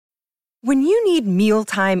When you need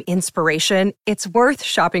mealtime inspiration, it's worth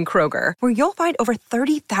shopping Kroger, where you'll find over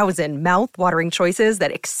 30,000 mouth-watering choices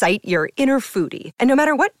that excite your inner foodie. And no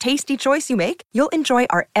matter what tasty choice you make, you'll enjoy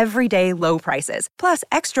our everyday low prices, plus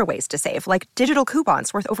extra ways to save, like digital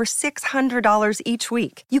coupons worth over $600 each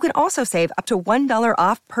week. You can also save up to $1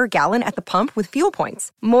 off per gallon at the pump with fuel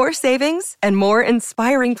points. More savings and more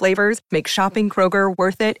inspiring flavors make shopping Kroger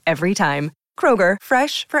worth it every time. Kroger,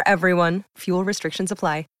 fresh for everyone. Fuel restrictions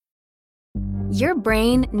apply. Your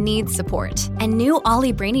brain needs support, and new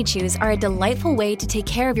Ollie Brainy Chews are a delightful way to take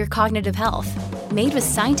care of your cognitive health. Made with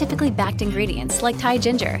scientifically backed ingredients like Thai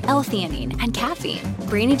ginger, L-theanine, and caffeine,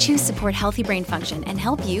 Brainy Chews support healthy brain function and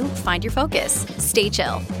help you find your focus, stay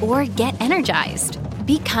chill, or get energized.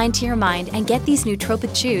 Be kind to your mind and get these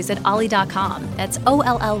nootropic chews at ollie.com. That's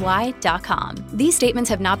OLLY.com. These statements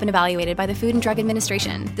have not been evaluated by the Food and Drug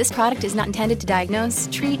Administration. This product is not intended to diagnose,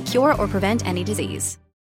 treat, cure, or prevent any disease.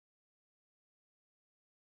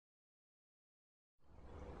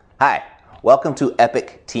 Hi, welcome to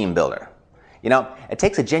Epic Team Builder. You know, it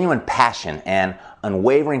takes a genuine passion and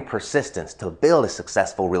unwavering persistence to build a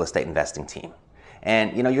successful real estate investing team.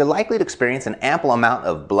 And you know, you're likely to experience an ample amount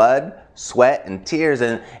of blood, sweat, and tears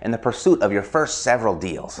in the pursuit of your first several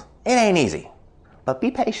deals. It ain't easy, but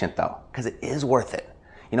be patient though, because it is worth it.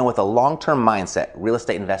 You know, with a long-term mindset, real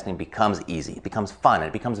estate investing becomes easy, it becomes fun, and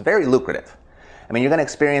it becomes very lucrative. I mean, you're going to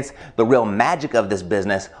experience the real magic of this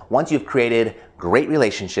business once you've created great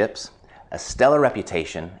relationships, a stellar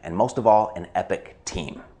reputation, and most of all, an epic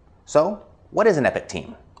team. So, what is an epic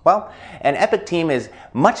team? Well, an epic team is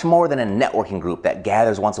much more than a networking group that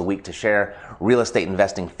gathers once a week to share real estate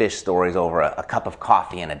investing fish stories over a cup of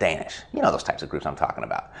coffee and a Danish. You know those types of groups I'm talking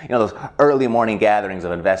about. You know, those early morning gatherings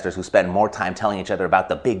of investors who spend more time telling each other about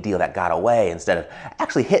the big deal that got away instead of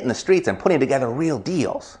actually hitting the streets and putting together real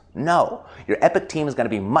deals. No, your epic team is going to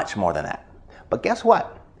be much more than that. But guess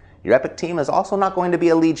what? Your epic team is also not going to be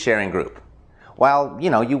a lead sharing group. While, you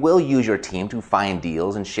know, you will use your team to find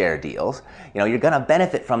deals and share deals, you know, you're going to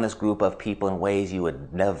benefit from this group of people in ways you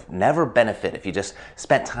would never benefit if you just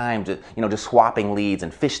spent time just swapping leads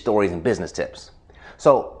and fish stories and business tips.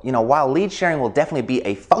 So, you know, while lead sharing will definitely be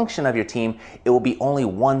a function of your team, it will be only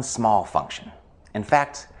one small function. In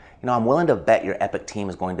fact, you know, I'm willing to bet your epic team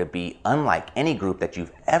is going to be unlike any group that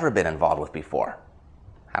you've ever been involved with before.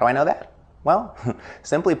 How do I know that? Well,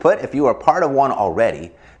 simply put, if you are part of one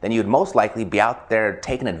already, then you'd most likely be out there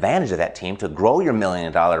taking advantage of that team to grow your $1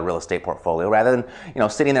 million real estate portfolio rather than, you know,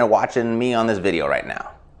 sitting there watching me on this video right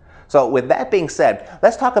now. So with that being said,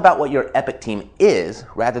 let's talk about what your epic team is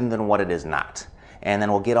rather than what it is not. And then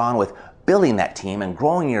we'll get on with building that team and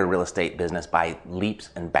growing your real estate business by leaps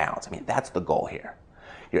and bounds. I mean, that's the goal here.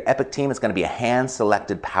 Your epic team is going to be a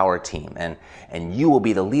hand-selected power team, and you will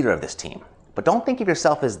be the leader of this team. But don't think of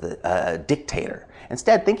yourself as the dictator.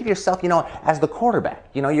 Instead, think of yourself, you know, as the quarterback.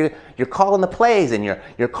 You know, you're calling the plays and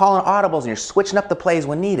you're calling audibles and you're switching up the plays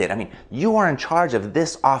when needed. I mean, you are in charge of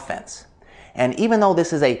this offense. And even though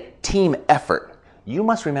this is a team effort, you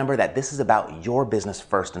must remember that this is about your business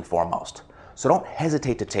first and foremost. So don't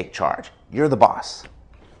hesitate to take charge. You're the boss.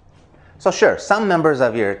 So sure, some members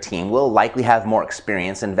of your team will likely have more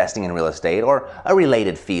experience investing in real estate or a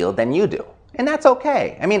related field than you do. And that's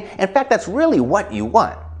okay. I mean, in fact, that's really what you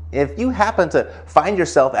want. If you happen to find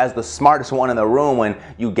yourself as the smartest one in the room when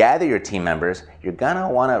you gather your team members, you're gonna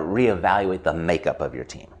wanna reevaluate the makeup of your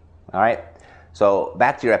team. All right? So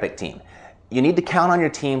back to your epic team. You need to count on your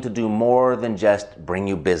team to do more than just bring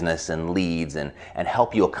you business and leads and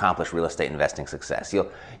help you accomplish real estate investing success.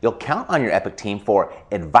 You'll count on your epic team for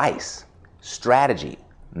advice, strategy,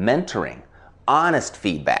 mentoring, honest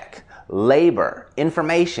feedback, labor,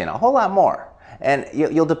 information, a whole lot more. And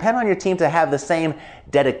you'll depend on your team to have the same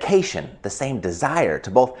dedication, the same desire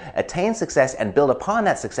to both attain success and build upon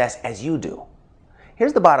that success as you do.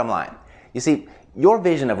 Here's the bottom line. You see, your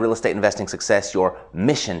vision of real estate investing success, your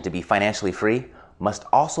mission to be financially free, must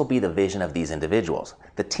also be the vision of these individuals.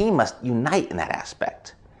 The team must unite in that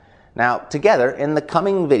aspect. Now, together, in the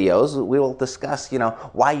coming videos, we will discuss,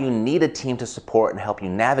 why you need a team to support and help you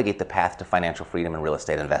navigate the path to financial freedom and real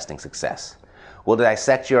estate investing success. We'll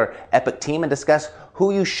dissect your epic team and discuss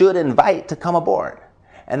who you should invite to come aboard.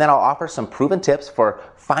 And then I'll offer some proven tips for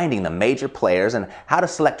finding the major players and how to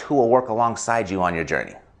select who will work alongside you on your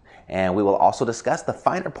journey. And we will also discuss the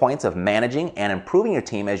finer points of managing and improving your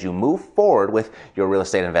team as you move forward with your real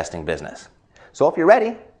estate investing business. So if you're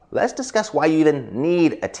ready, let's discuss why you even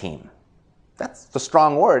need a team. That's a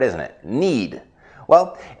strong word, isn't it? Need.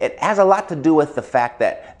 Well, it has a lot to do with the fact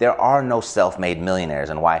that there are no self-made millionaires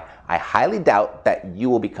and why I highly doubt that you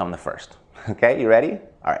will become the first. Okay, you ready?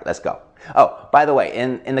 All right, let's go. Oh, by the way,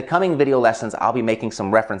 in the coming video lessons, I'll be making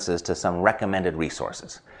some references to some recommended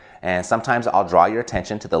resources. And sometimes I'll draw your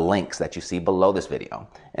attention to the links that you see below this video.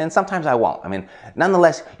 And sometimes I won't.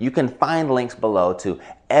 Nonetheless, you can find links below to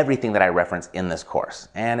everything that I reference in this course.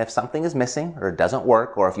 And if something is missing or doesn't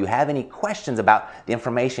work, or if you have any questions about the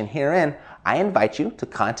information herein, I invite you to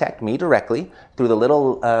contact me directly through the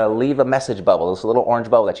little leave a message bubble, this little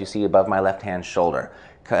orange bubble that you see above my left-hand shoulder.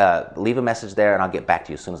 Leave a message there and I'll get back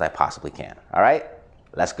to you as soon as I possibly can. All right?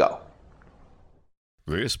 Let's go.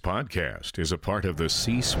 This podcast is a part of the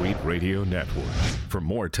C-Suite Radio Network. For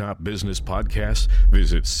more top business podcasts,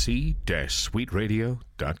 visit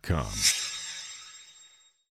c-suiteradio.com.